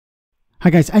Hi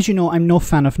guys, as you know, I'm no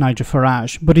fan of Nigel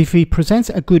Farage, but if he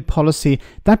presents a good policy,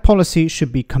 that policy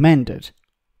should be commended.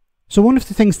 So one of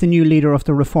the things the new leader of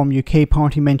the Reform UK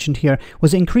party mentioned here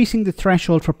was increasing the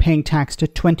threshold for paying tax to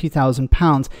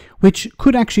 £20,000, which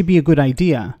could actually be a good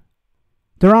idea.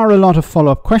 There are a lot of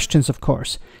follow-up questions, of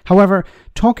course. However,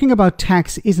 talking about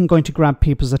tax isn't going to grab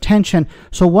people's attention,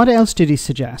 so what else did he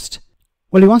suggest?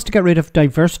 Well, he wants to get rid of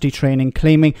diversity training,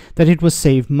 claiming that it will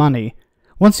save money.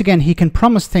 Once again, he can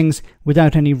promise things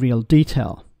without any real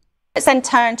detail. Let's then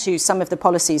turn to some of the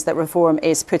policies that Reform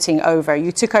is putting over.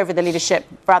 You took over the leadership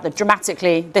rather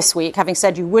dramatically this week, having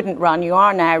said you wouldn't run. You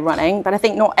are now running, but I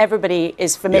think not everybody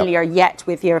is familiar yet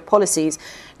with your policies.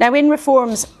 Now, in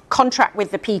Reform's contract with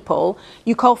the people,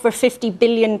 you call for £50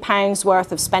 billion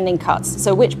worth of spending cuts.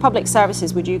 So which public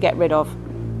services would you get rid of?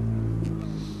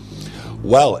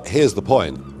 Well, here's the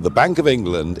point. The Bank of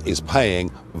England is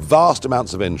paying vast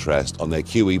amounts of interest on their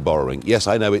QE borrowing. Yes,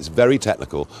 I know it's very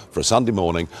technical for a Sunday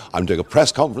morning. I'm doing a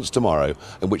press conference tomorrow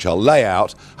in which I'll lay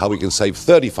out how we can save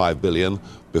 £35 billion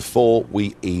before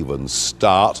we even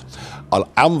start. I'll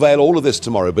unveil all of this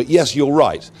tomorrow, but yes, you're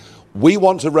right. We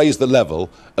want to raise the level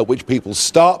at which people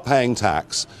start paying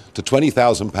tax to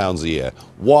 £20,000 a year.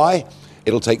 Why?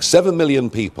 It'll take 7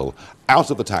 million people out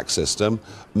of the tax system,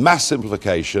 mass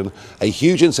simplification, a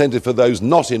huge incentive for those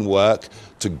not in work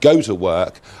to go to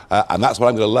work, and that's what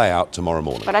I'm going to lay out tomorrow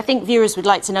morning. But I think viewers would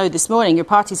like to know this morning, your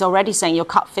party's already saying you'll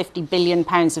cut £50 billion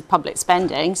of public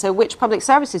spending, so which public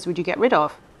services would you get rid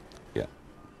of?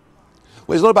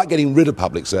 Well, it's not about getting rid of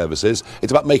public services,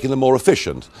 it's about making them more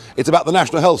efficient. It's about the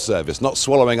National Health Service not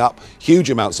swallowing up huge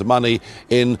amounts of money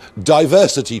in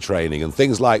diversity training and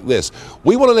things like this.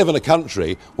 We want to live in a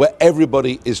country where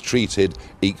everybody is treated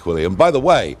equally. And by the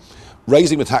way,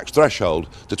 raising the tax threshold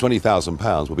to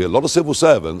 £20,000 will be a lot of civil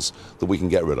servants that we can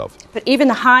get rid of. But even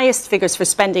the highest figures for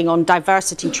spending on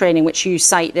diversity training, which you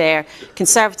cite there,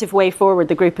 Conservative Way Forward,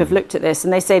 the group have looked at this,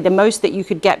 and they say the most that you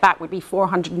could get back would be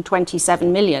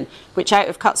 427 million, which out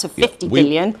of cuts of 50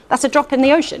 billion, that's a drop in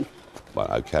the ocean. Well,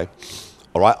 OK.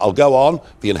 All right, I'll go on.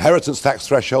 The inheritance tax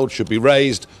threshold should be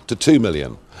raised to 2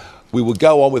 million. We will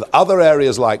go on with other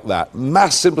areas like that.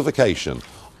 Mass simplification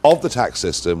of the tax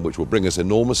system, which will bring us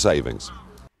enormous savings.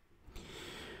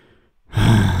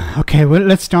 Okay, well,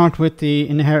 let's start with the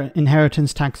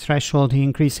inheritance tax threshold,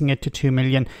 increasing it to 2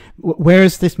 million. Where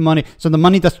is this money? So the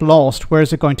money that's lost, where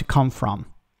is it going to come from?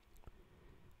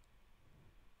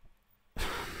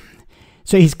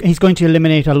 So he's going to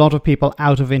eliminate a lot of people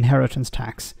out of inheritance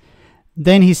tax.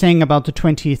 Then he's saying about the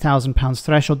 £20,000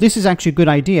 threshold. This is actually a good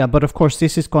idea, but of course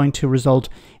this is going to result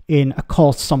in a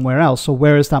cost somewhere else. So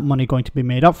where is that money going to be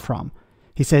made up from?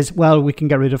 He says, well, we can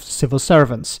get rid of civil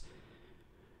servants.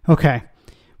 Okay,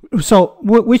 so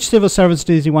which civil servants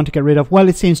does he want to get rid of? Well,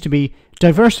 it seems to be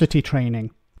diversity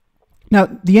training. Now,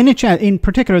 the NHS, in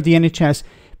particular the NHS,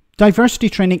 diversity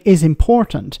training is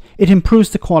important. It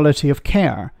improves the quality of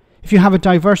care. If you have a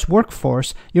diverse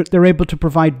workforce, they're able to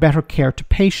provide better care to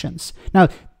patients. Now,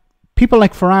 people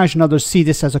like Farage and others see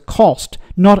this as a cost,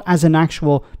 not as an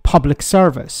actual public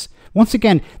service. Once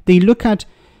again, they look at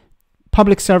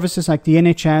public services like the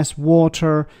NHS,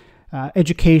 water,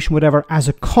 education, whatever, as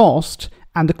a cost,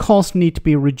 and the costs need to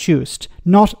be reduced,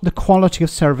 not the quality of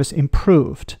service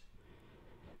improved.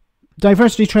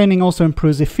 Diversity training also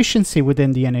improves efficiency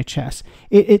within the NHS.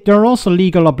 There are also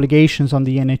legal obligations on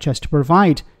the NHS to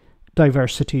provide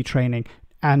diversity training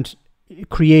and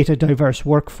create a diverse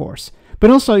workforce. But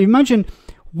also imagine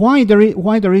why there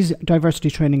is diversity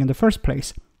training in the first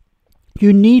place.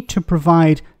 You need to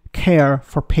provide care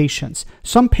for patients.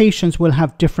 Some patients will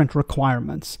have different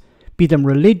requirements, be them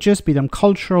religious, be them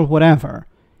cultural, whatever.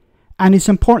 And it's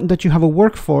important that you have a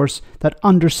workforce that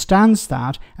understands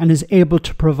that and is able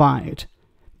to provide.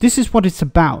 This is what it's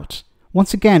about.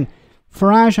 Once again,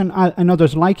 Farage and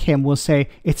others like him will say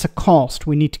it's a cost,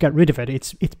 we need to get rid of it,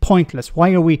 it's pointless.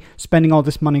 Why are we spending all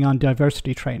this money on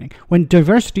diversity training? When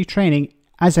diversity training,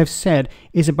 as I've said,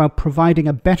 is about providing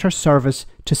a better service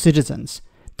to citizens.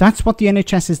 That's what the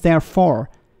NHS is there for.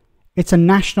 It's a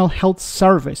national health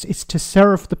service. It's to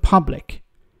serve the public.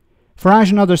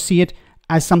 Farage and others see it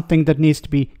as something that needs to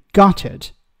be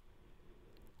gutted.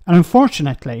 And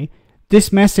unfortunately,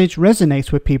 this message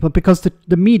resonates with people because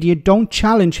the media don't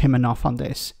challenge him enough on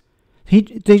this.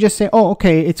 They just say, oh,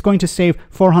 okay, it's going to save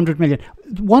 400 million.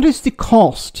 What is the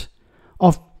cost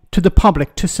to the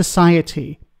public, to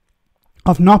society,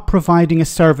 of not providing a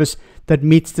service that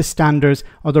meets the standards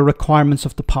or the requirements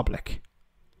of the public?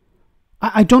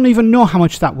 I don't even know how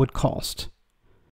much that would cost.